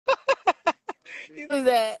Who's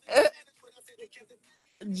that?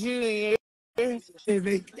 Junior.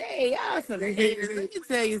 Hey, y'all some haters. Let me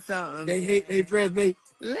tell you something. Hey, Press, babe.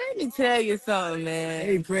 Let me tell you something, man.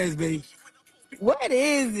 Hey, Press, babe. What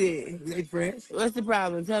is it? Hey, Press. What's the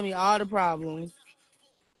problem? Tell me all the problems.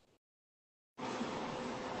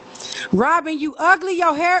 Robin, you ugly,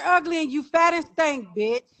 your hair ugly, and you fat and stink,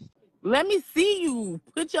 bitch. Let me see you.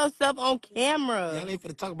 Put yourself on camera. Y'all ain't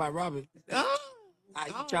finna talk about Robin. Oh, I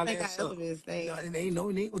don't think I ever been saying. No, they ain't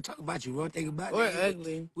gonna talk about you. One thing about We're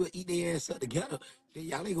ugly. We'll eat their ass up together.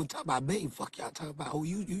 Y'all ain't gonna talk about me. Fuck y'all talking about who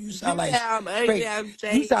you sound like. I'm ugly.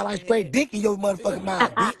 You sound like straight dick in your motherfucking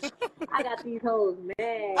mouth, bitch. I got these hoes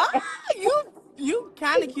mad. Ah, you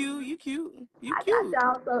kind of cute. You cute. You I got cute.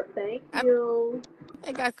 y'all so thank I you.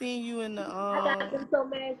 think I seen you in the I got them so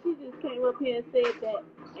mad. She just came up here and said that,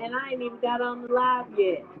 and I ain't even got on the live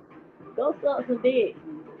yet. Go suck some dick.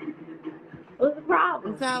 What's the You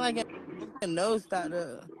problem? sound like a nose stopped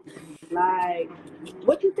up. Like,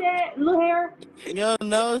 what you said, little hair? Your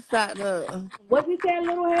nose stopped up. What you said,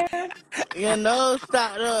 little hair? Your nose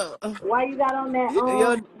stopped up. Why you got on that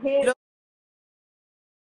Your headband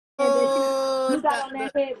that nose you got on stopped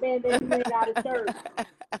that up. headband that you made out of shirt?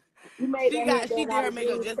 You made that She headband did out her of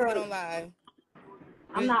makeup jeans just to get shirt. on live.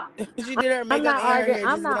 I'm not. She did her I'm makeup not and her arguing. hair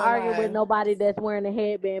I'm just to get not on arguing with live. nobody that's wearing a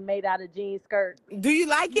headband made out of jean skirt. Do you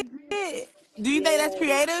like it? Do you think that's Yeah,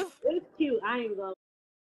 creative? it's cute. I ain't gonna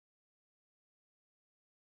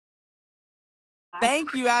lie.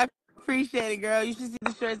 Thank you. I appreciate it, girl. You should see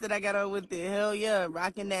the shirts that I got on with it. Hell yeah,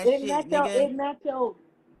 rocking that It shit, match your nigga.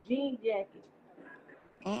 jean jacket.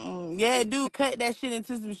 Yeah, dude, cut that shit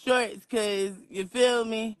into some shorts, cause you feel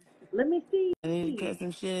me. Let me see. I need to cut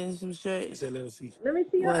some shit into some shorts. Let me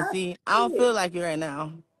see You your wanna see? I don't outfit. feel like it right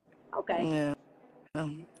now. Okay, Yeah.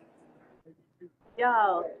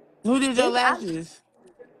 yo, Who did your this lashes?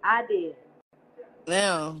 I did.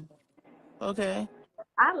 Now. Okay.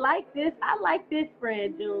 I like this. I like this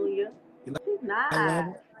friend Julia. She's Like nice.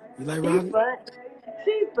 Robin? You like She's Robin? fun.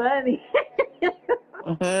 She's funny.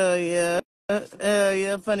 Hell yeah. Hell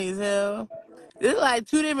yeah, funny as hell. It's like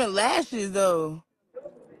two different lashes though.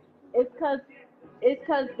 it's cause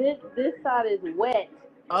this side is wet,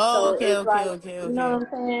 Oh, so okay, it's okay, like okay, you know okay. what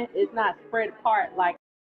I'm saying. It's not spread apart like